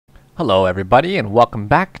Hello everybody and welcome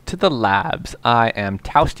back to the labs. I am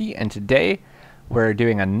Toasty and today we're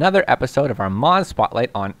doing another episode of our mod spotlight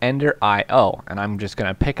on EnderIO, and I'm just going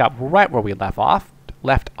to pick up right where we left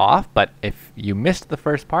off, but if you missed the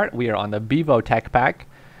first part, we are on the Bevo tech pack,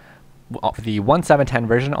 the 1.7.10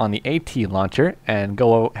 version on the ATLauncher, and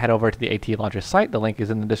head over to the ATLauncher site. The link is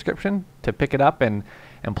in the description to pick it up and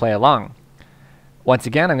play along. Once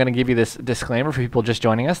again, I'm going to give you this disclaimer for people just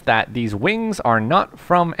joining us that these wings are not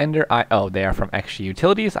from EnderIO. They are from XG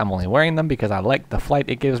Utilities. I'm only wearing them because I like the flight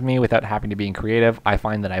it gives me without having to be in creative. I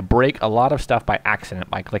find that I break a lot of stuff by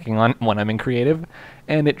accident by clicking on when I'm in creative,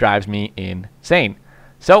 and it drives me insane.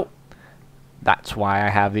 So that's why I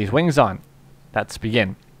have these wings on. Let's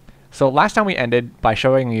begin. So last time we ended by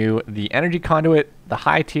showing you the energy conduit, the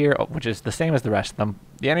high tier, which is the same as the rest of them,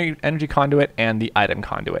 the energy conduit, and the item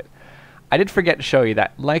conduit. I did forget to show you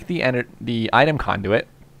that, like the item conduit,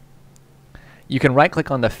 you can right-click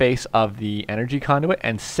on the face of the energy conduit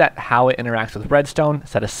and set how it interacts with redstone,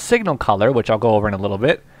 set a signal color, which I'll go over in a little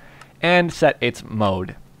bit, and set its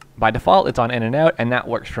mode. By default, it's on in and out, and that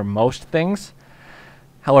works for most things.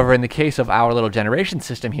 However, in the case of our little generation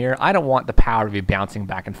system here, I don't want the power to be bouncing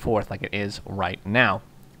back and forth like it is right now.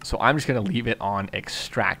 So I'm just going to leave it on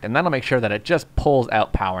extract, and that'll make sure that it just pulls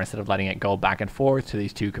out power instead of letting it go back and forth to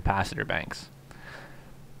these two capacitor banks.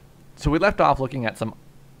 So we left off looking at some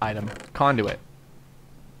item conduit.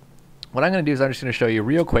 What I'm going to do is I'm just going to show you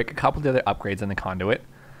real quick a couple of the other upgrades in the conduit.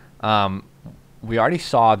 We already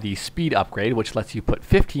saw the speed upgrade, which lets you put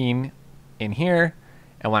 15 in here,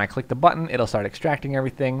 and when I click the button, it'll start extracting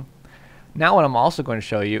everything. Now what I'm also going to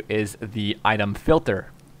show you is the item filter.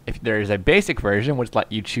 If there is a basic version which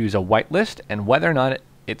lets you choose a whitelist and whether or not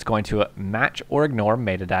it's going to match or ignore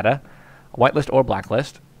metadata, a whitelist or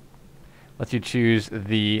blacklist. Lets you choose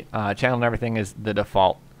the channel and everything is the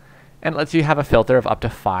default. And lets you have a filter of up to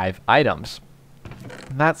 5 items.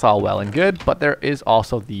 That's all well and good, but there is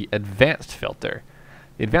also the advanced filter.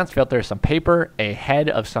 The advanced filter is some paper, a head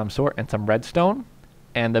of some sort, and some redstone.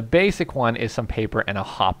 And the basic one is some paper and a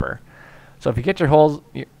hopper. So if you get your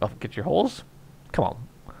holes, come on.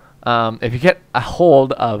 If you get a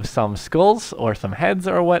hold of some skulls or some heads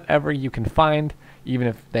or whatever you can find, even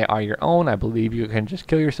if they are your own, I believe you can just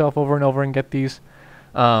kill yourself over and over and get these.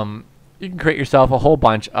 You can create yourself a whole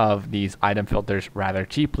bunch of these item filters rather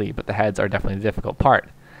cheaply, but the heads are definitely the difficult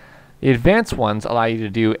part. The advanced ones allow you to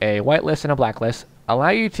do a whitelist and a blacklist, allow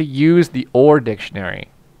you to use the OR dictionary.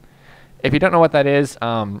 If you don't know what that is,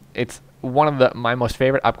 it's one of my most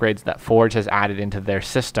favorite upgrades that Forge has added into their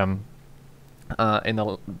system. In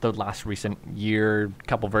the last recent year,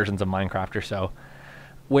 couple versions of Minecraft or so,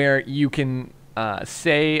 where you can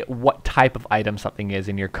say what type of item something is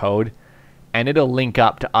in your code, and it'll link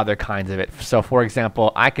up to other kinds of it. So for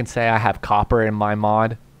example, I can say I have copper in my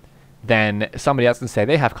mod, then somebody else can say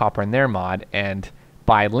they have copper in their mod, and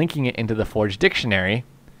by linking it into the Forge dictionary,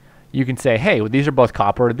 you can say, hey, well, these are both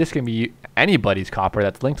copper, this can be anybody's copper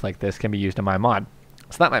that's linked like this can be used in my mod.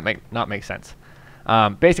 So that might not make sense.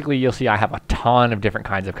 Basically, you'll see I have a ton of different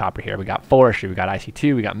kinds of copper here. We got forestry, we got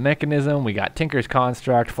IC2, we got mechanism, we got Tinker's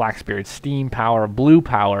Construct, Flax Spirit, steam power, blue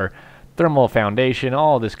power, thermal foundation,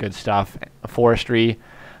 all this good stuff, forestry.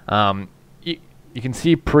 You can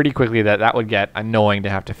see pretty quickly that would get annoying to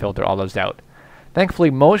have to filter all those out.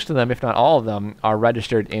 Thankfully, most of them, if not all of them, are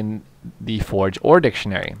registered in the Forge OR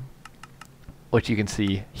dictionary, which you can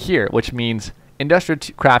see here, which means Industrial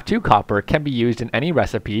Craft 2 copper can be used in any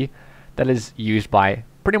recipe that is used by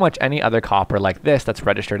pretty much any other copper like this that's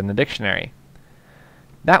registered in the dictionary.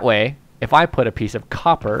 That way, if I put a piece of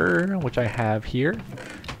copper, which I have here,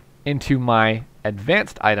 into my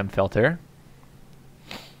advanced item filter,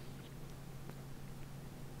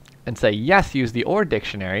 and say, yes, use the OR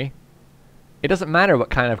dictionary, it doesn't matter what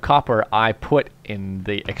kind of copper I put in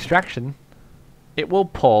the extraction, it will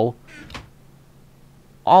pull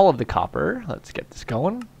all of the copper, let's get this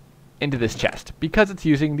going, into this chest because it's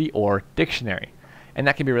using the OR dictionary, and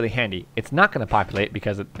that can be really handy. It's not going to populate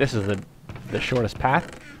because this is the shortest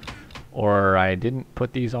path, or I didn't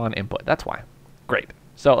put these on input. That's why. Great.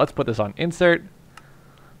 So let's put this on insert.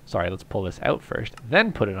 Sorry, let's pull this out first,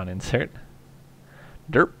 then put it on insert.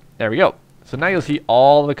 Derp. There we go. So now you'll see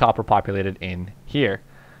all the copper populated in here,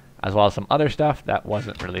 as well as some other stuff that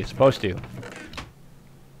wasn't really supposed to.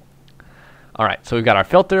 All right, so we've got our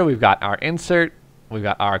filter, we've got our insert, we've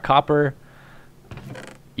got our copper,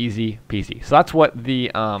 easy peasy. So that's what the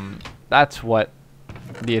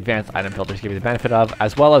advanced item filters give you the benefit of,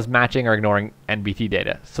 as well as matching or ignoring NBT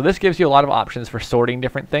data. So this gives you a lot of options for sorting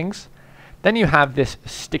different things. Then you have this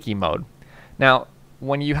sticky mode. Now,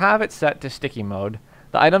 when you have it set to sticky mode,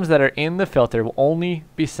 the items that are in the filter will only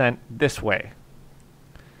be sent this way.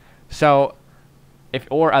 So,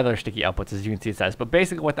 or other sticky outputs, as you can see it says. But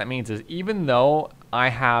basically what that means is even though I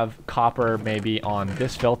have copper maybe on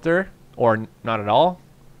this filter, or not at all,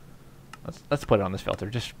 let's put it on this filter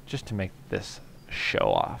just to make this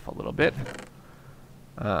show off a little bit.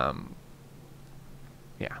 Yeah,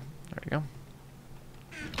 there we go.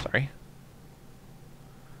 Sorry.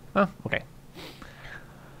 Oh, okay.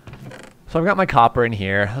 So I've got my copper in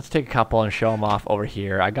here. Let's take a couple and show them off over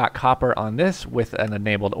here. I got copper on this with an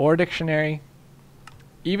enabled OR dictionary.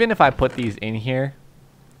 Even if I put these in here,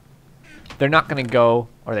 they're not going to go,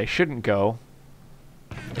 or they shouldn't go.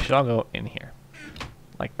 They should all go in here,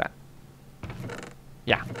 like that.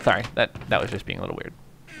 Yeah, sorry, that was just being a little weird.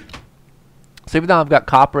 So even though I've got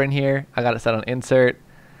copper in here, I got it set on insert.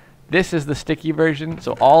 This is the sticky version,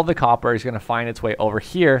 so all the copper is going to find its way over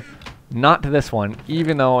here, not to this one,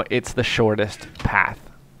 even though it's the shortest path.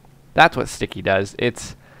 That's what sticky does.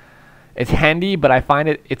 It's handy, but I find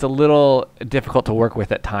it's a little difficult to work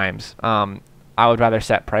with at times. I would rather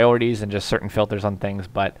set priorities and just certain filters on things,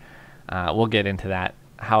 but we'll get into that.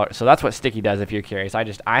 So that's what sticky does if you're curious.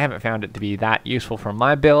 I haven't found it to be that useful for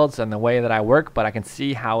my builds and the way that I work, but I can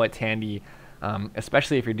see how it's handy,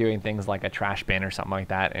 especially if you're doing things like a trash bin or something like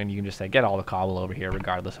that, and you can just say, get all the cobble over here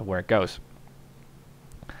regardless of where it goes.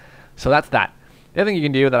 So that's that. The other thing you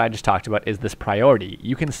can do that I just talked about is this priority.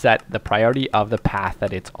 You can set the priority of the path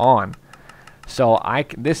that it's on. So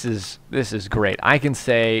this is great. I can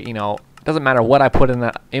say, you know, it doesn't matter what I put in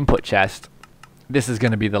the input chest, this is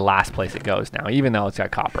going to be the last place it goes now, even though it's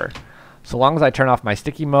got copper. So long as I turn off my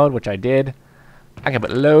sticky mode, which I did, I can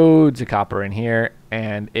put loads of copper in here,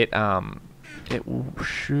 and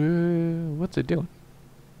what's it doing?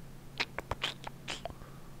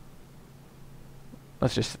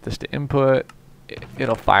 Let's just set this to input.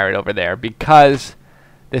 It'll fire it over there because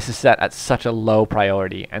this is set at such a low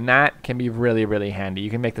priority, and that can be really, really handy. You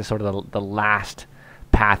can make this sort of the last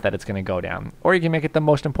path that it's going to go down, or you can make it the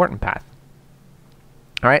most important path.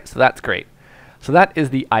 All right, so that's great. So that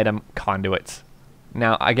is the item conduits.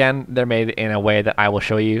 Now, again, they're made in a way that I will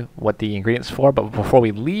show you what the ingredients for, but before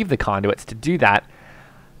we leave the conduits to do that,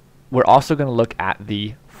 we're also going to look at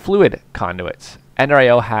the fluid conduits.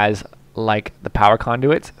 EnderIO has, like the power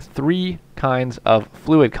conduits, 3 kinds of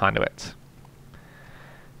fluid conduits.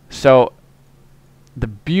 So the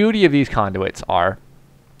beauty of these conduits are,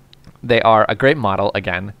 they are a great model.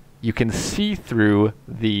 Again, you can see through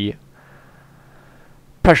the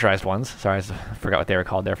pressurized ones. Sorry, I forgot what they were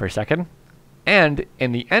called there for a second. And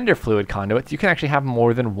in the Ender fluid conduits, you can actually have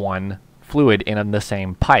more than one fluid in the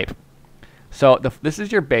same pipe. So this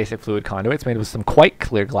is your basic fluid conduit. It's made with some quite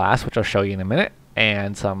clear glass, which I'll show you in a minute,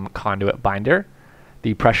 and some conduit binder.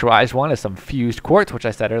 The pressurized one is some fused quartz, which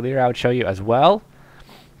I said earlier I would show you as well.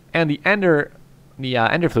 And the Ender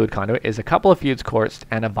fluid conduit is a couple of fused quartz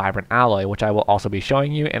and a vibrant alloy, which I will also be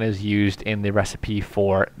showing you and is used in the recipe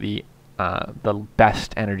for the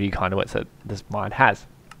best energy conduits that this mod has.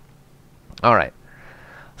 All right,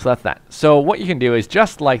 so that's that. So what you can do is,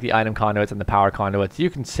 just like the item conduits and the power conduits, you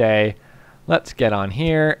can say, let's get on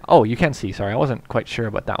here. Oh, you can see, sorry, I wasn't quite sure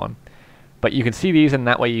about that one. But you can see these, and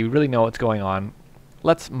that way you really know what's going on.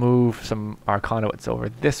 Let's move our conduits over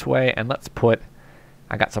this way, and let's put,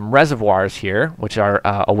 I got some reservoirs here, which are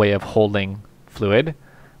a way of holding fluid,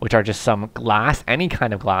 which are just some glass, any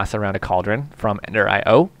kind of glass around a cauldron from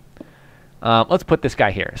EnderIO. Let's put this guy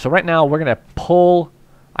here. So right now we're going to pull,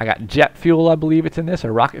 I got jet fuel, I believe it's in this,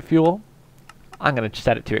 or rocket fuel. I'm going to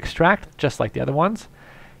set it to extract, just like the other ones.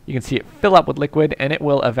 You can see it fill up with liquid, and it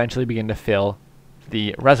will eventually begin to fill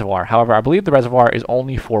the reservoir. However, I believe the reservoir is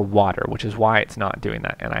only for water, which is why it's not doing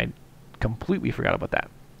that, and I completely forgot about that.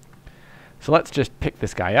 So let's just pick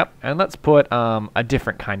this guy up, and let's put a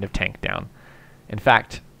different kind of tank down. In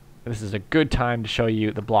fact, this is a good time to show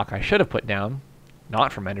you the block I should have put down,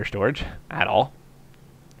 not from Ender Storage at all.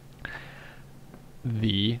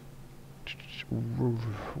 I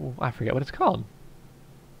forget what it's called.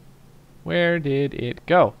 Where did it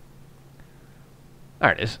go?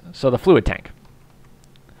 There it is. So the fluid tank.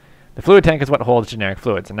 The fluid tank is what holds generic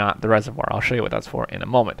fluids and not the reservoir. I'll show you what that's for in a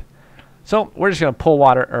moment. So we're just going to pull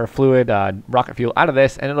water or fluid, rocket fuel out of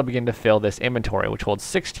this, and it'll begin to fill this inventory, which holds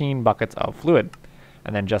 16 buckets of fluid.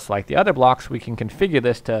 And then just like the other blocks, we can configure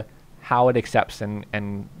this to how it accepts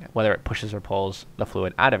and whether it pushes or pulls the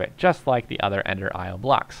fluid out of it, just like the other EnderIO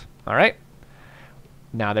blocks. All right.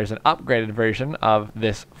 Now there's an upgraded version of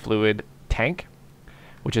this fluid tank,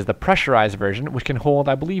 which is the pressurized version, which can hold,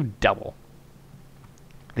 I believe, double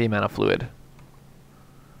the amount of fluid.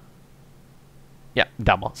 Yeah,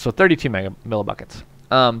 double. So 32 millibuckets.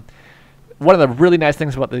 one of the really nice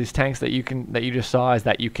things about these tanks that you just saw is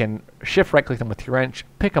that you can shift right click them with your wrench,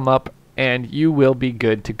 pick them up, and you will be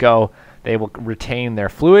good to go. They will retain their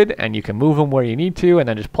fluid, and you can move them where you need to, and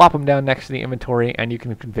then just plop them down next to the inventory, and you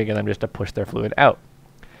can configure them just to push their fluid out.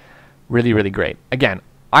 Really, really great. Again,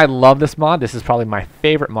 I love this mod. This is probably my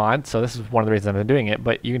favorite mod, so this is one of the reasons I've been doing it,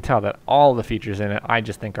 but you can tell that all the features in it I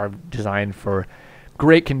just think are designed for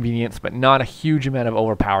great convenience, but not a huge amount of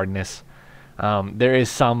overpoweredness. There is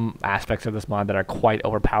some aspects of this mod that are quite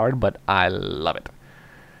overpowered, but I love it.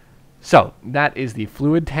 So that is the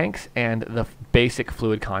fluid tanks and the basic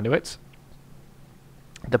fluid conduits.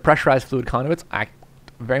 The pressurized fluid conduits act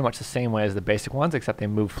very much the same way as the basic ones, except they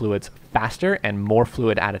move fluids faster and more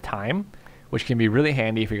fluid at a time, which can be really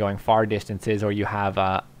handy if you're going far distances or you have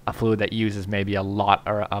a fluid that uses maybe a lot,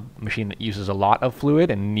 or a machine that uses a lot of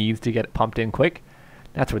fluid and needs to get it pumped in quick.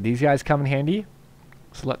 That's where these guys come in handy.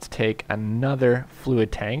 So let's take another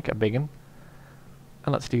fluid tank, a big one,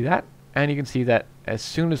 and let's do that. And you can see that as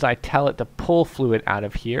soon as I tell it to pull fluid out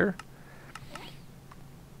of here,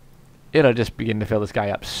 it'll just begin to fill this guy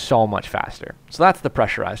up so much faster. So that's the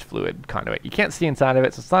pressurized fluid conduit. You can't see inside of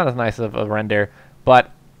it, so it's not as nice of a render,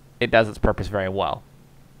 but it does its purpose very well.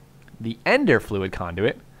 The Ender fluid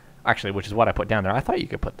conduit, actually, which is what I put down there. I thought you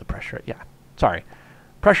could put the pressure, yeah, sorry.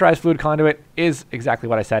 Pressurized fluid conduit is exactly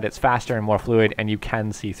what I said. It's faster and more fluid, and you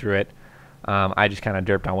can see through it. I just kind of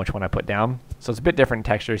derped on which one I put down. So it's a bit different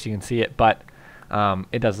texture, so you can see it, but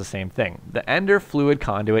it does the same thing. The Ender fluid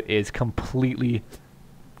conduit is completely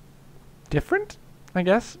different, I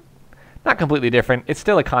guess. Not completely different. It's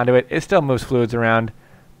still a conduit. It still moves fluids around,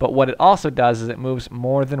 but what it also does is it moves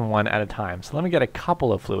more than one at a time. So let me get a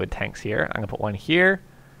couple of fluid tanks here. I'm going to put one here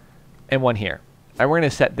and one here. And we're going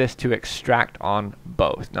to set this to extract on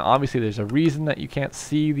both. Now, obviously, there's a reason that you can't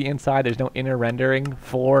see the inside. There's no inner rendering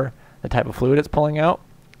for the type of fluid it's pulling out.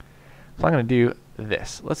 So I'm going to do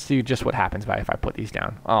this. Let's see just what happens if I put these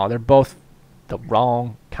down. Oh, they're both the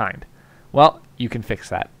wrong kind. Well, you can fix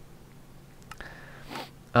that.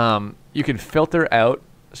 You can filter out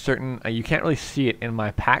certain, you can't really see it in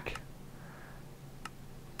my pack.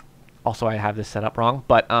 Also, I have this set up wrong,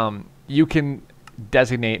 but you can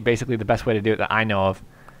designate, basically the best way to do it that I know of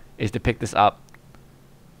is to pick this up,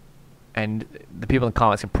 and the people in the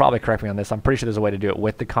comments can probably correct me on this. I'm pretty sure there's a way to do it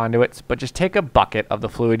with the conduits, but just take a bucket of the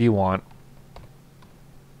fluid you want.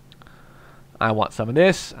 I want some of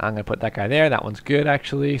this. I'm going to put that guy there. That one's good,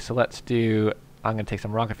 actually. So let's do, I'm going to take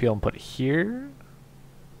some rocket fuel and put it here.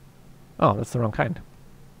 Oh, that's the wrong kind.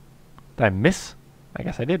 Did I miss? I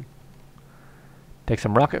guess I did. Take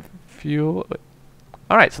some rocket fuel.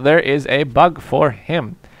 Alright, so there is a bug for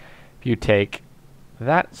him. If you take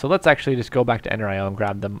that, so let's actually just go back to EnderIO and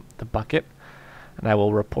grab the bucket, and I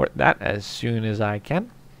will report that as soon as I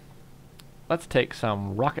can. Let's take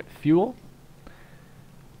some rocket fuel,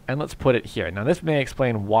 and let's put it here. Now this may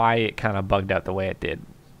explain why it kind of bugged out the way it did.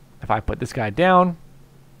 If I put this guy down,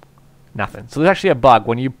 nothing. So there's actually a bug.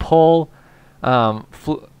 When you pull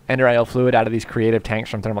EnderIO fluid out of these creative tanks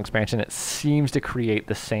from thermal expansion, it seems to create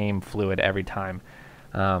the same fluid every time.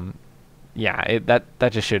 Yeah,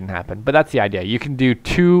 that just shouldn't happen. But that's the idea. You can do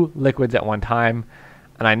 2 liquids at one time.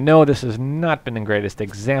 And I know this has not been the greatest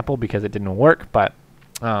example because it didn't work, but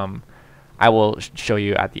I will show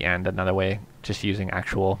you at the end another way, just using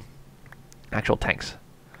actual tanks.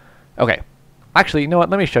 Okay. Actually, you know what?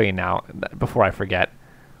 Let me show you now before I forget.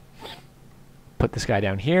 Put this guy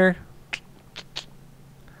down here.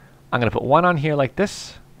 I'm going to put one on here like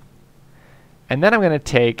this. And then I'm going to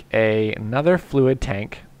take another fluid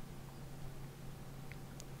tank,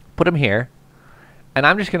 put him here, and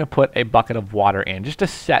I'm just going to put a bucket of water in just to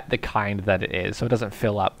set the kind that it is so it doesn't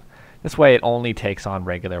fill up. This way it only takes on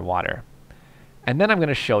regular water. And then I'm going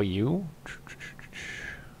to show you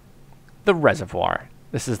the reservoir.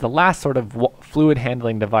 This is the last sort of fluid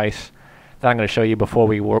handling device that I'm going to show you before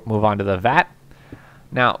we move on to the vat.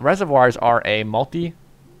 Now, reservoirs are a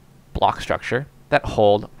multi-block structure that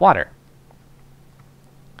hold water.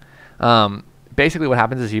 Basically what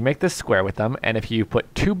happens is you make this square with them, and if you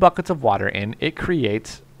put 2 buckets of water in, it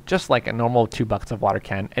creates, just like a normal 2 buckets of water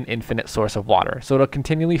can, an infinite source of water. So it'll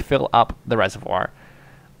continually fill up the reservoir.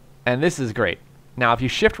 And this is great. Now if you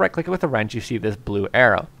shift right click it with a wrench, you see this blue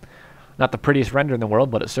arrow. Not the prettiest render in the world,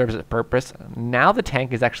 but it serves its purpose. Now the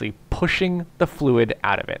tank is actually pushing the fluid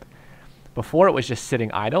out of it. Before it was just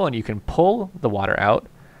sitting idle, and you can pull the water out,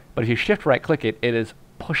 but if you shift right click it, it is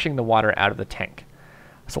pushing the water out of the tank.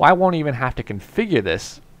 So I won't even have to configure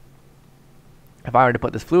this if I were to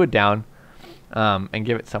put this fluid down and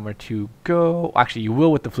give it somewhere to go. Actually, you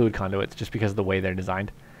will with the fluid conduits just because of the way they're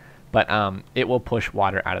designed. But it will push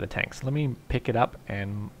water out of the tank. So let me pick it up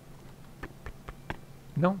and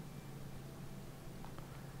No.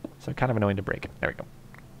 So kind of annoying to break it. There we go.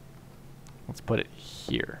 Let's put it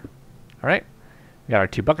here. All right. We got our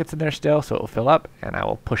 2 buckets in there still, so it will fill up, and I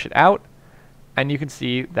will push it out. And you can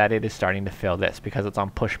see that it is starting to fill this because it's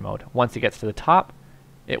on push mode. Once it gets to the top,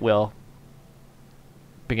 it will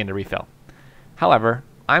begin to refill. However,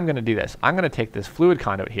 I'm going to do this. I'm going to take this fluid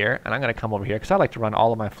conduit here, and I'm going to come over here because I like to run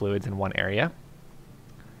all of my fluids in one area.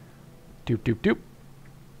 Doop, doop, doop.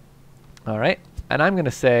 All right. And I'm going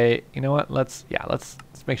to say, you know what? Let's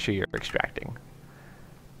make sure you're extracting.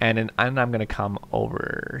 And I'm going to come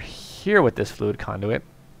over here with this fluid conduit.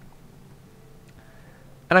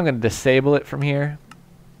 And I'm going to disable it from here.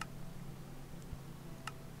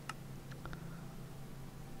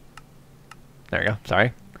 There we go.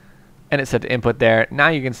 Sorry. And it's set to input there. Now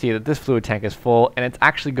you can see that this fluid tank is full, and it's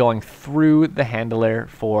actually going through the handler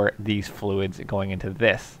for these fluids going into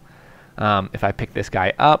this. If I pick this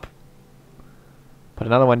guy up, put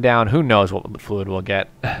another one down, who knows what the fluid we'll get,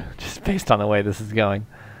 just based on the way this is going.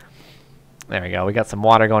 There we go. We got some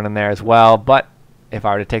water going in there as well, but if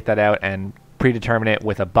I were to take that out and predetermine it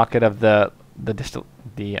with a bucket of the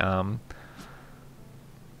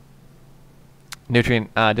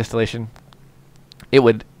nutrient distillation, it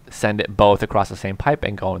would send it both across the same pipe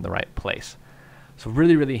and go in the right place. So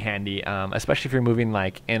really, really handy, especially if you're moving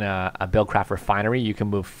like in a BDCarft refinery. You can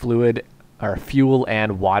move fluid or fuel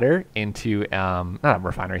and water into not a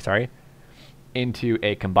refinery, sorry, into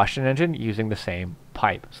a combustion engine using the same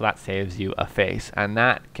pipe. So that saves you a face, and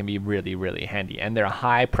that can be really, really handy. And they're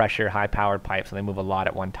high pressure, high powered pipes, and they move a lot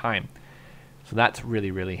at one time. So that's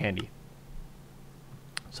really, really handy.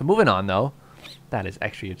 So moving on though, that is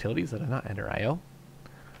extra utilities that are not EnderIO.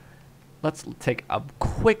 Let's take a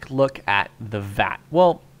quick look at the vat.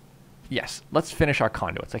 Well, yes, let's finish our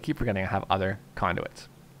conduits. I keep forgetting I have other conduits.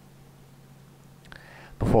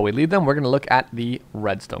 Before we leave them, we're going to look at the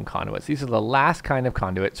redstone conduits. These are the last kind of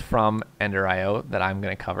conduits from EnderIO that I'm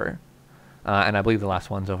going to cover. And I believe the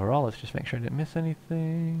last ones overall. Let's just make sure I didn't miss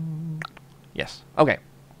anything. Yes. Okay.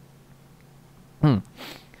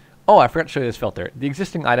 Oh, I forgot to show you this filter. The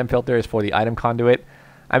existing item filter is for the item conduit.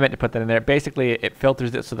 I meant to put that in there. Basically, it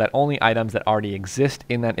filters it so that only items that already exist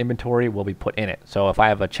in that inventory will be put in it. So if I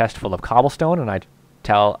have a chest full of cobblestone and I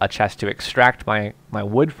tell a chest to extract my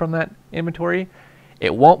wood from that inventory,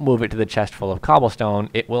 it won't move it to the chest full of cobblestone.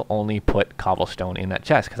 It will only put cobblestone in that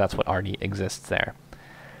chest because that's what already exists there.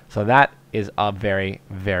 So that is a very,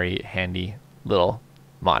 very handy little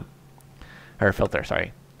mod. Or filter,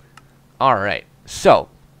 sorry. All right. So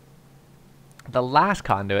the last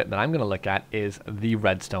conduit that I'm going to look at is the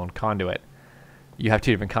redstone conduit. You have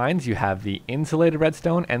 2 different kinds. You have the insulated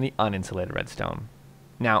redstone and the uninsulated redstone.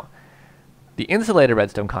 Now, the insulated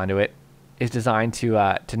redstone conduit is designed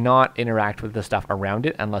to not interact with the stuff around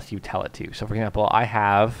it unless you tell it to. So, for example, I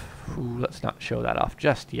have, let's not show that off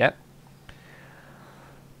just yet.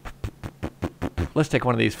 Let's take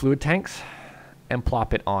one of these fluid tanks and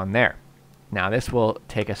plop it on there. Now, this will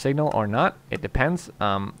take a signal or not. It depends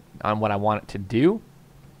on what I want it to do.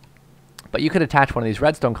 But you could attach one of these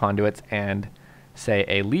redstone conduits and say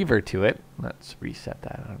a lever to it. Let's reset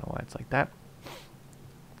that. I don't know why it's like that.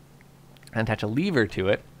 And attach a lever to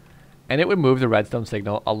it, and it would move the redstone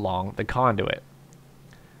signal along the conduit.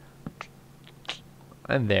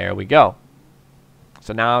 And there we go.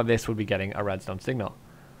 So now this would be getting a redstone signal.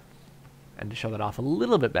 And to show that off a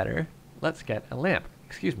little bit better, let's get a lamp.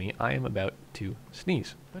 Excuse me, I am about to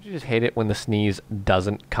sneeze. Don't you just hate it when the sneeze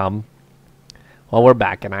doesn't come? Well, we're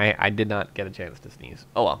back, and I did not get a chance to sneeze.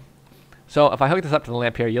 Oh well. So if I hook this up to the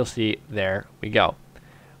lamp here, you'll see, there we go.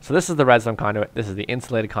 So this is the redstone conduit. This is the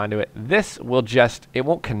insulated conduit. This will just, it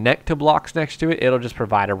won't connect to blocks next to it. It'll just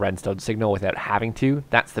provide a redstone signal without having to.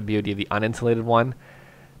 That's the beauty of the uninsulated one.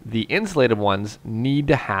 The insulated ones need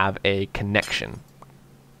to have a connection.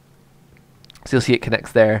 So you'll see it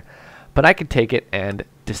connects there. But I could take it and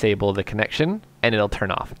disable the connection, and it'll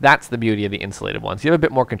turn off. That's the beauty of the insulated ones. You have a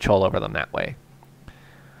bit more control over them that way.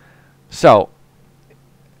 So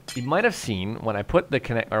you might have seen when I put the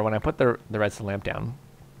redstone lamp down,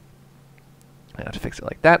 I have to fix it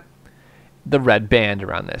like that, the red band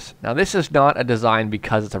around this. Now this is not a design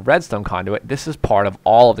because it's a redstone conduit. This is part of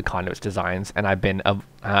all of the conduits designs, and I've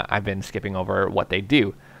been skipping over what they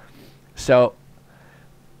do. So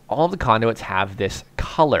all of the conduits have this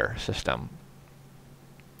color system.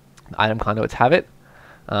 The item conduits have it,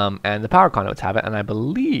 and the power conduits have it, and I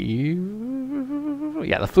believe,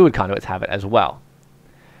 yeah, the fluid conduits have it as well.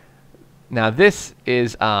 Now this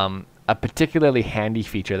is a particularly handy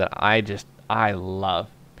feature that I love.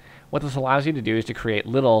 What this allows you to do is to create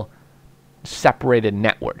little separated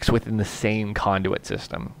networks within the same conduit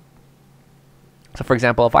system. So for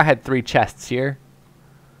example, if I had 3 chests here,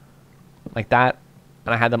 like that,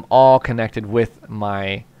 and I had them all connected with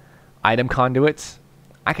my item conduits,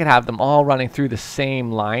 I could have them all running through the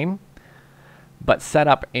same line, but set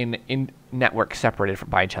up in network separated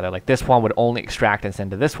by each other. Like this one would only extract and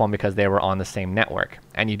send to this one because they were on the same network.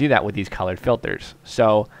 And you do that with these colored filters.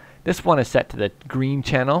 So this one is set to the green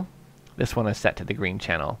channel. This one is set to the green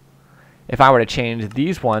channel. If I were to change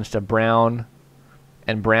these ones to brown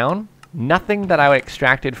and brown, nothing that I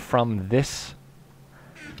extracted from this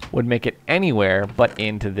would make it anywhere but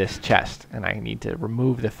into this chest. And I need to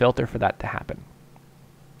remove the filter for that to happen.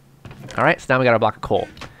 Alright, so now we got our block of coal.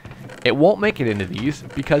 It won't make it into these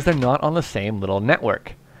because they're not on the same little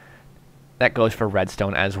network. That goes for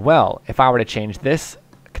redstone as well. If I were to change this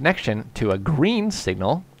connection to a green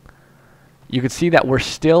signal, you could see that we're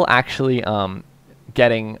still actually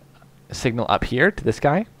getting a signal up here to this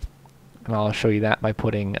guy. And I'll show you that by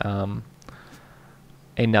putting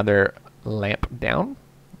another lamp down.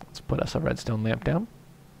 Let's put us a redstone lamp down.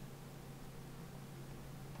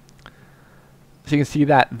 So you can see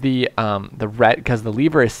that the red, because the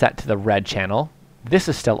lever is set to the red channel, this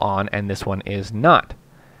is still on and this one is not.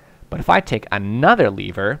 But if I take another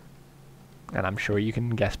lever, and I'm sure you can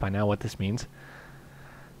guess by now what this means,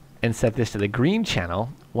 and set this to the green channel,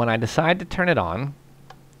 when I decide to turn it on,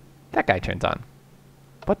 that guy turns on.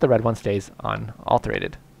 But the red one stays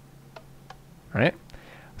unalterated. Alright?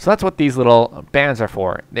 So that's what these little bands are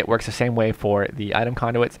for. It works the same way for the item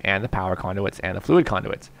conduits and the power conduits and the fluid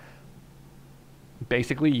conduits.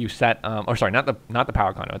 Basically, you set, or sorry, not the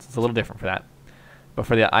power conduits. It's a little different for that. But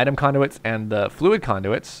for the item conduits and the fluid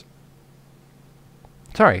conduits,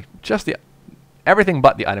 sorry, just everything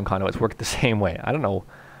but the item conduits work the same way. I don't know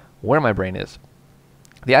where my brain is.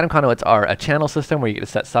 The item conduits are a channel system where you get to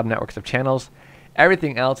set subnetworks of channels.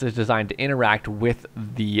 Everything else is designed to interact with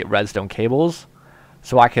the redstone cables.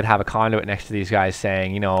 So I could have a conduit next to these guys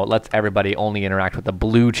saying, you know, let's everybody only interact with the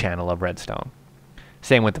blue channel of redstone.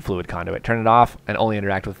 Same with the fluid conduit. Turn it off and only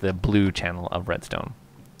interact with the blue channel of redstone.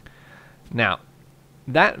 Now,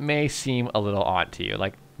 that may seem a little odd to you.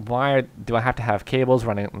 Like, why do I have to have cables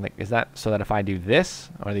running? Like, is that so that if I do this,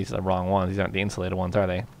 or these are the wrong ones? These aren't the insulated ones, are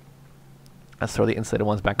they? Let's throw the insulated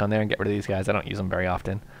ones back on there and get rid of these guys. I don't use them very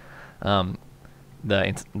often. The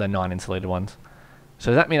non-insulated ones. So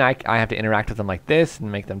does that mean I have to interact with them like this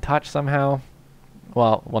and make them touch somehow?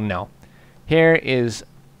 Well, no. Here is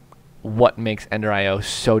what makes EnderIO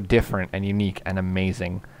so different and unique and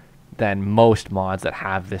amazing than most mods that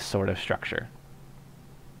have this sort of structure.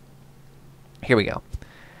 Here we go.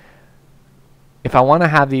 If I want to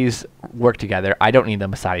have these work together, I don't need them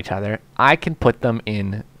beside each other. I can put them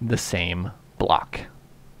in the same block.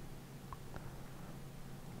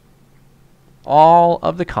 All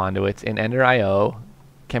of the conduits in EnderIO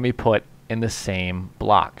can be put in the same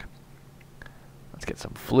block. Let's get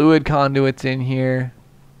some fluid conduits in here.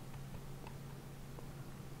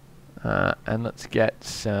 And let's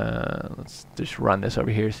just run this over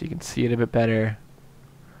here so you can see it a bit better.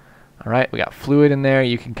 Alright, we got fluid in there.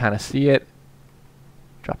 You can kind of see it.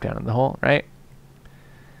 Drop down in the hole, right?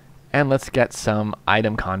 And let's get some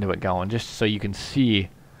item conduit going just so you can see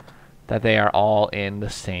that they are all in the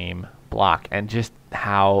same block. And just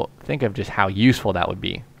think of just how useful that would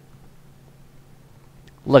be.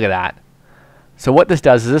 Look at that. So what this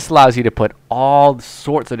does is this allows you to put all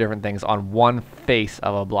sorts of different things on one face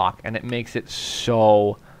of a block, and it makes it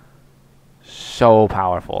so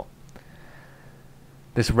powerful.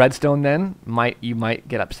 This redstone then, you might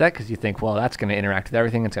get upset because you think, well, that's going to interact with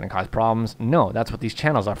everything, it's going to cause problems. No, that's what these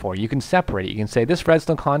channels are for. You can separate it. You can say, this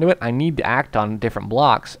redstone conduit, I need to act on different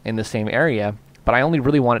blocks in the same area, but I only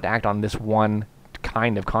really want it to act on this one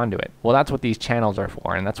kind of conduit. Well, that's what these channels are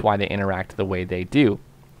for, and that's why they interact the way they do.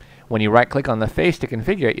 When you right click on the face to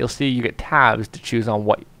configure it, you'll see you get tabs to choose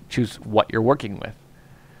what you're working with.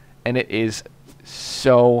 And it is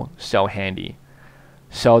so handy.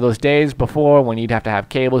 So those days before when you'd have to have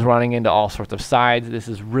cables running into all sorts of sides, this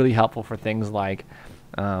is really helpful for things like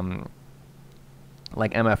MFR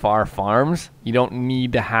farms. You don't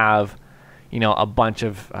need to have, you know, a bunch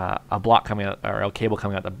of a block coming out or a cable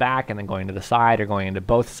coming out the back and then going to the side or going into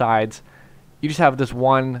both sides. You just have this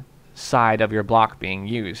one side of your block being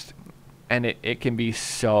used. And it can be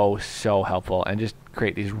so helpful and just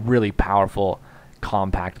create these really powerful,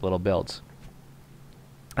 compact little builds.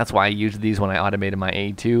 That's why I used these when I automated my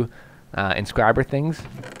AE2 inscriber things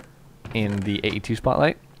in the AE2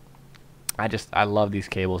 Spotlight. I love these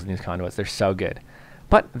cables and these conduits. They're so good.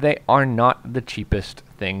 But they are not the cheapest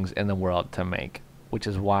things in the world to make, which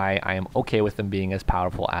is why I am okay with them being as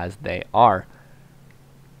powerful as they are.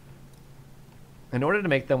 in order to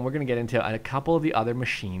make them, we're going to get into a couple of the other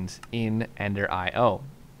machines in EnderIO.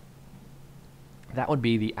 That would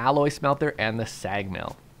be the alloy smelter and the sag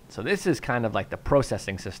mill. So this is kind of like the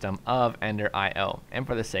processing system of EnderIO. And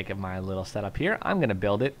for the sake of my little setup here, I'm going to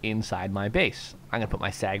build it inside my base. I'm going to put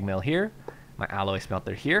my sag mill here, my alloy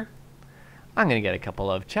smelter here. I'm going to get a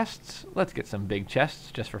couple of chests. Let's get some big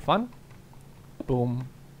chests just for fun. Boom,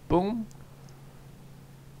 boom.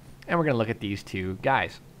 And we're going to look at these two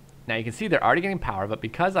guys. Now you can see they're already getting power, but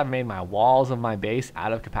because I've made my walls of my base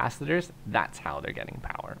out of capacitors, that's how they're getting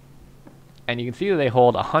power. And you can see that they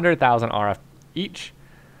hold 100,000 RF each,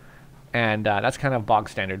 and that's kind of bog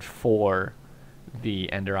standard for the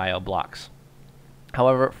EnderIO blocks.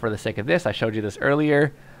 However, for the sake of this, I showed you this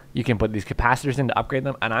earlier, you can put these capacitors in to upgrade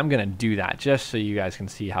them, and I'm going to do that just so you guys can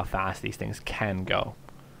see how fast these things can go.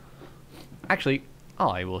 Actually,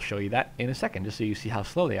 I will show you that in a second, just so you see how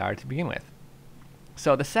slow they are to begin with.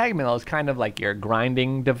 So the sag mill is kind of like your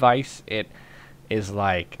grinding device. It is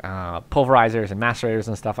like pulverizers and macerators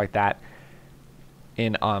and stuff like that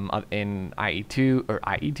in IE2 or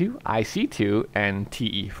IC2 and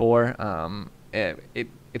TE4.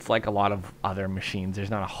 It's like a lot of other machines. There's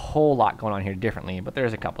not a whole lot going on here differently, but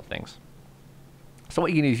there's a couple things. So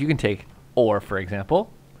what you can do is you can take ore, for example,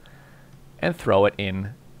 and throw it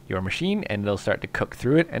in your machine, and it'll start to cook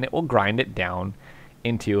through it, and it will grind it down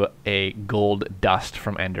into a gold dust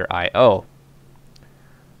from EnderIO.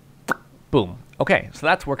 Boom. Okay, so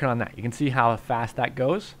that's working on that. You can see how fast that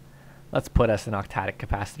goes. Let's put us an octadic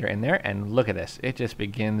capacitor in there, and look at this. It just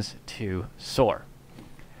begins to soar.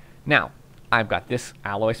 Now, I've got this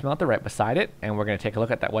alloy smelter right beside it, and we're going to take a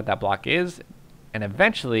look at what that block is, and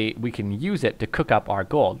eventually we can use it to cook up our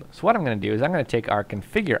gold. So what I'm going to do is I'm going to take our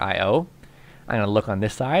configure IO, I'm going to look on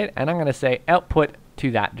this side, and I'm going to say output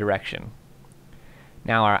to that direction.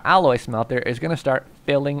 Now our alloy smelter is going to start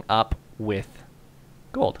filling up with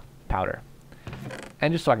gold powder.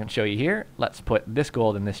 And just so I can show you here, let's put this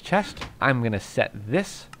gold in this chest. I'm going to set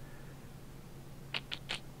this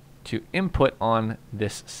to input on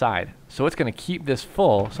this side. So it's going to keep this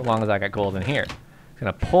full so long as I got gold in here. It's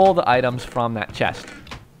going to pull the items from that chest.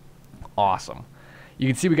 Awesome. You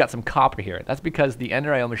can see we got some copper here. That's because the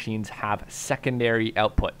EnderIO machines have secondary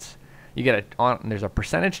outputs. You get there's a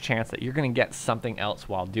percentage chance that you're going to get something else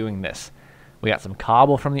while doing this. We got some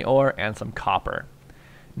cobble from the ore and some copper.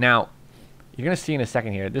 Now, you're going to see in a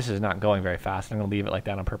second here, this is not going very fast. I'm going to leave it like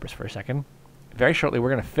that on purpose for a second. Very shortly, we're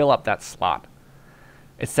going to fill up that slot.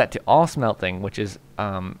 It's set to all smelting, which is,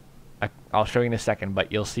 I'll show you in a second,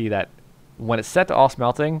 but you'll see that when it's set to all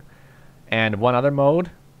smelting and one other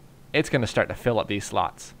mode, it's going to start to fill up these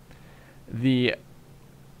slots. The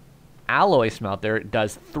alloy smelter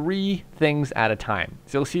does 3 things at a time.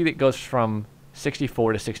 So you'll see that it goes from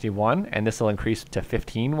 64 to 61, and this will increase to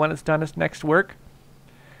 15 when it's done its next work.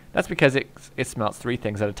 That's because it smelts 3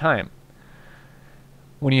 things at a time.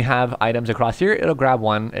 When you have items across here, it'll grab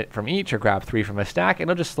 1 from each or grab 3 from a stack, and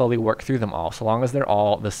it'll just slowly work through them all, so long as they're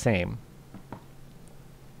all the same.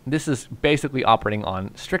 This is basically operating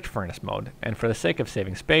on strict furnace mode, and for the sake of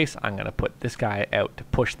saving space, I'm going to put this guy out to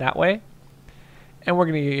push that way. And we're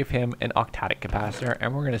going to give him an octadic capacitor,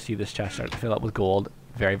 and we're going to see this chest start to fill up with gold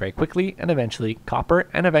very, very quickly, and eventually copper,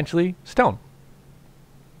 and eventually stone.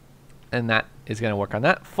 And that is going to work on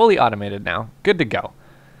that. Fully automated now. Good to go.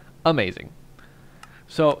 Amazing.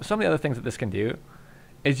 So some of the other things that this can do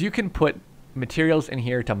is you can put materials in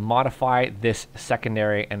here to modify this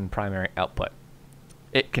secondary and primary output.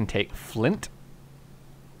 It can take flint.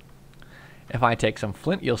 If I take some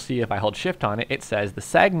flint, you'll see if I hold shift on it, it says the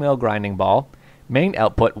sag mill grinding ball. Main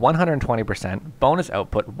output 120%, bonus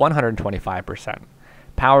output 125%,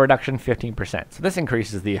 power reduction 15%. So this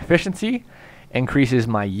increases the efficiency, increases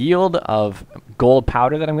my yield of gold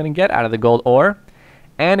powder that I'm going to get out of the gold ore,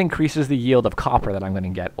 and increases the yield of copper that I'm going to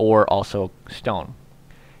get, or also stone.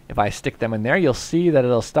 If I stick them in there, you'll see that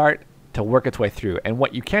it'll start to work its way through. And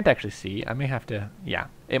what you can't actually see, I may have to, yeah,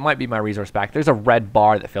 it might be my resource back. There's a red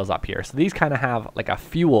bar that fills up here. So these kind of have like a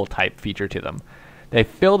fuel type feature to them. They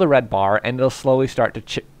fill the red bar, and it'll slowly start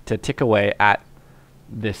to tick away at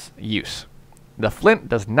this use. The flint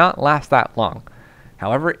does not last that long.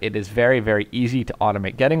 However, it is very, very easy to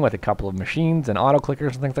automate getting with a couple of machines and auto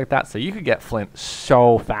clickers and things like that. So you could get flint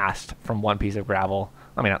so fast from one piece of gravel.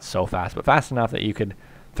 I mean, not so fast, but fast enough that you could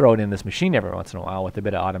throw it in this machine every once in a while with a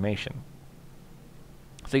bit of automation.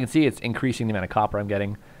 So you can see it's increasing the amount of copper I'm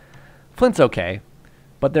getting. Flint's okay.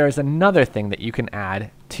 But there is another thing that you can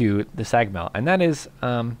add to the sag mill, and that is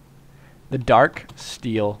the dark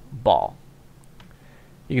steel ball.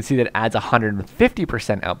 You can see that it adds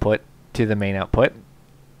 150% output to the main output,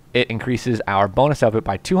 it increases our bonus output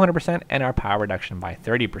by 200% and our power reduction by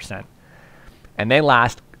 30%. And they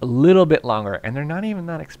last a little bit longer, and they're not even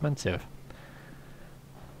that expensive.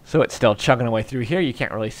 So it's still chugging away through here. You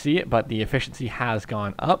can't really see it, but the efficiency has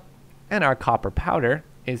gone up, and our copper powder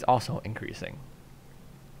is also increasing.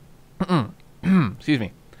 Excuse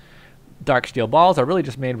me. Dark steel balls are really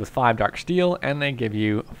just made with 5 dark steel, and they give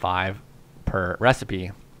you 5 per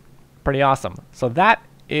recipe. Pretty awesome. So that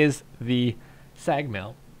is the sag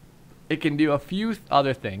mill. It can do a few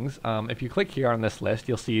other things. If you click here on this list,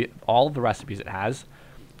 you'll see all of the recipes it has.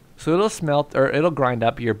 So it'll smelt, or it'll grind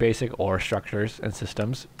up your basic ore structures and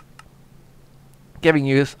systems, giving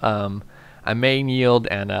you a main yield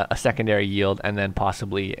and a secondary yield, and then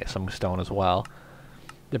possibly some stone as well,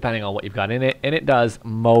 depending on what you've got in it. And it does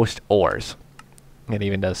most ores. It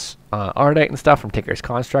even does ardite and stuff from Ticker's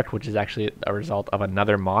Construct, which is actually a result of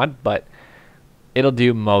another mod, but it'll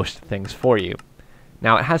do most things for you.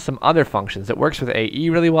 Now it has some other functions. It works with AE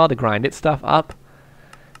really well to grind its stuff up.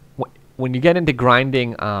 When you get into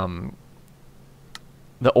grinding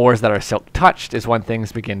the ores that are silk touched is when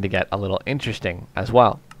things begin to get a little interesting as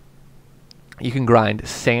well. You can grind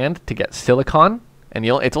sand to get silicon, and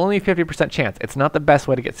it's only a 50% chance. It's not the best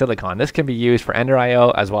way to get silicon. This can be used for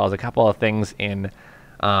EnderIO as well as a couple of things in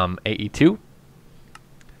AE2.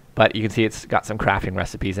 But you can see it's got some crafting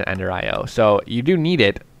recipes in EnderIO. So you do need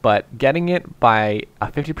it, but getting it by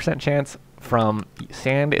a 50% chance from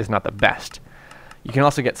sand is not the best. You can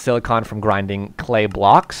also get silicon from grinding clay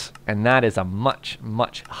blocks, and that is a much,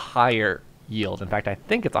 much higher yield. In fact, I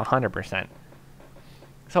think it's 100%.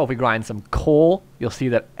 So if we grind some coal, you'll see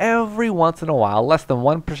that every once in a while, less than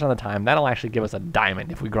 1% of the time, that'll actually give us a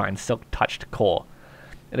diamond if we grind silk-touched coal.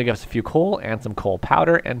 It'll give us a few coal and some coal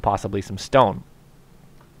powder and possibly some stone.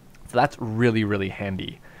 So that's really, really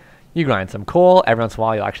handy. You grind some coal, every once in a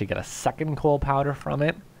while you'll actually get a second coal powder from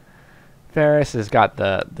it. Ferrous has got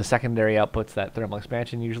the secondary outputs that thermal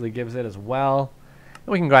expansion usually gives it as well. And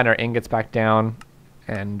we can grind our ingots back down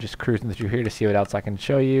and just cruising through here to see what else I can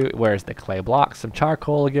show you. Where's the clay blocks? Some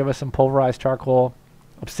charcoal will give us some pulverized charcoal.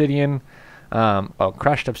 Obsidian,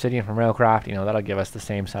 crushed obsidian from Railcraft, that'll give us the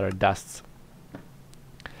same set of dusts.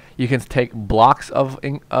 You can take blocks of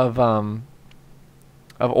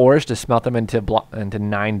ores to smelt them into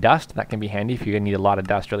 9 dust. That can be handy if you need a lot of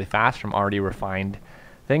dust really fast from already refined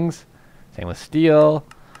things. Same with steel.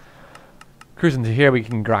 Cruising to here, we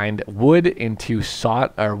can grind wood into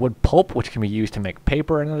wood pulp, which can be used to make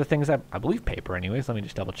paper and other things. I believe paper anyways. Let me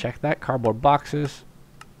just double check that. Cardboard boxes.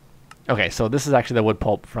 Okay, so this is actually the wood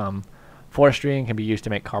pulp from forestry and can be used to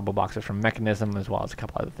make cardboard boxes from mechanism as well as a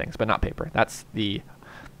couple other things, but not paper. That's the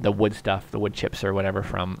wood stuff, the wood chips or whatever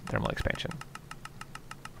from thermal expansion.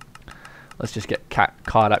 Let's just get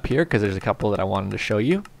caught up here because there's a couple that I wanted to show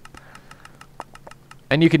you.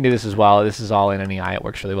 And you can do this as well. This is all in NEI. It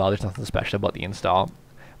works really well. There's nothing special about the install.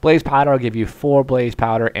 Blaze powder will give you 4 blaze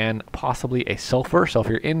powder and possibly a sulfur. So if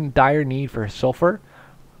you're in dire need for sulfur,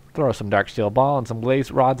 throw some dark steel ball and some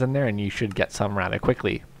blaze rods in there and you should get some rather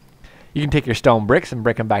quickly. You can take your stone bricks and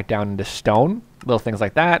break them back down into stone. Little things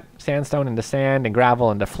like that. Sandstone into sand and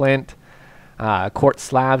gravel into flint. Quartz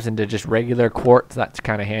slabs into just regular quartz. That's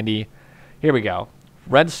kind of handy. Here we go.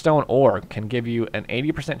 Redstone ore can give you an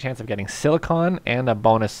 80% chance of getting silicon and a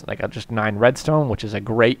bonus, like just 9 redstone, which is a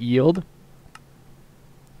great yield.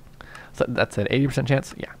 So that's an 80%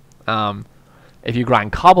 chance. Yeah. If you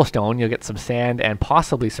grind cobblestone, you'll get some sand and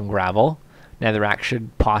possibly some gravel. Netherrack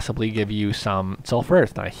should possibly give you some sulfur.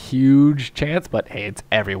 It's not a huge chance, but hey, it's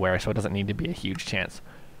everywhere, so it doesn't need to be a huge chance.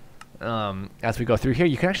 As we go through here,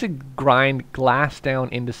 you can actually grind glass down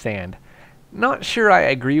into sand. Not sure I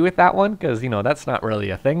agree with that one because, that's not really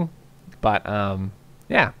a thing. But,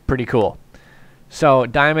 yeah, pretty cool. So,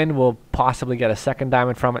 diamond will possibly get a second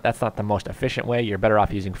diamond from it. That's not the most efficient way. You're better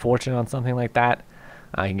off using fortune on something like that.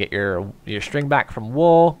 You can get your string back from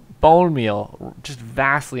wool. Bone meal, just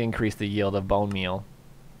vastly increase the yield of bone meal.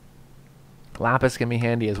 Lapis can be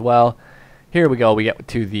handy as well. Here we go. We get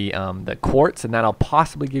to the quartz, and that'll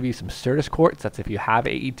possibly give you some Certus quartz. That's if you have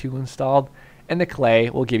AE2 installed. And the clay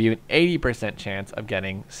will give you an 80% chance of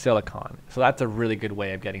getting silicon. So that's a really good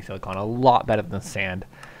way of getting silicon, a lot better than sand.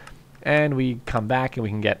 And we come back and we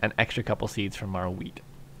can get an extra couple seeds from our wheat.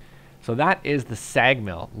 So that is the sag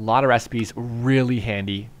mill. A lot of recipes, really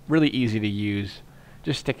handy, really easy to use.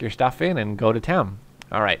 Just stick your stuff in and go to town.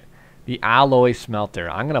 All right, the alloy smelter.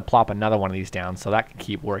 I'm going to plop another one of these down so that can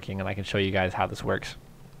keep working and I can show you guys how this works.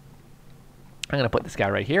 I'm going to put this guy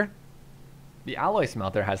right here. The alloy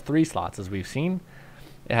smelter has 3 slots, as we've seen.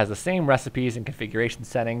 It has the same recipes and configuration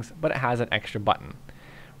settings, but it has an extra button.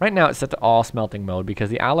 Right now it's set to all smelting mode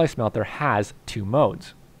because the alloy smelter has 2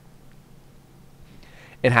 modes.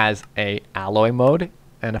 it has a alloy mode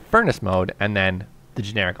and a furnace mode, and then the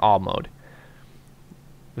generic all mode.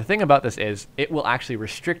 The thing about this is it will actually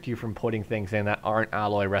restrict you from putting things in that aren't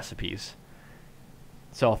alloy recipes.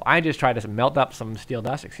 So if I just try to melt up some steel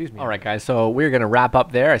dust, excuse me. All right, guys, so we're going to wrap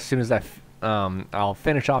up there as soon as I'll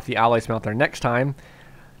finish off the alloy smelter next time.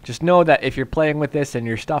 Just know that if you're playing with this and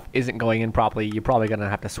your stuff isn't going in properly, you're probably going to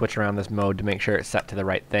have to switch around this mode to make sure it's set to the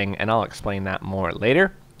right thing, and I'll explain that more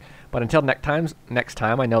later. But until next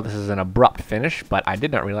time, I know this is an abrupt finish, but I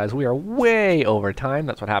did not realize we are way over time.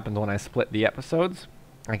 That's what happens when I split the episodes.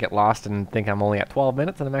 I get lost and think I'm only at 12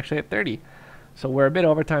 minutes, and I'm actually at 30. So we're a bit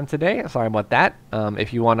over time today. Sorry about that.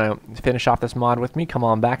 If you want to finish off this mod with me, come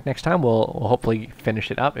on back next time. We'll hopefully finish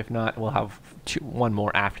it up. If not, we'll have one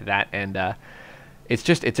more after that, and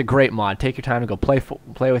it's a great mod. Take your time to go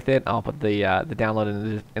play with it. I'll put the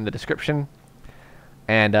download in the description.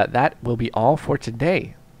 And that will be all for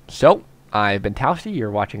today. So, I've been Tousty.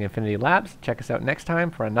 You're watching Infinity Labs. Check us out next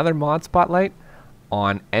time for another mod spotlight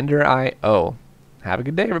on EnderIO. Have a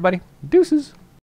good day, everybody. Deuces.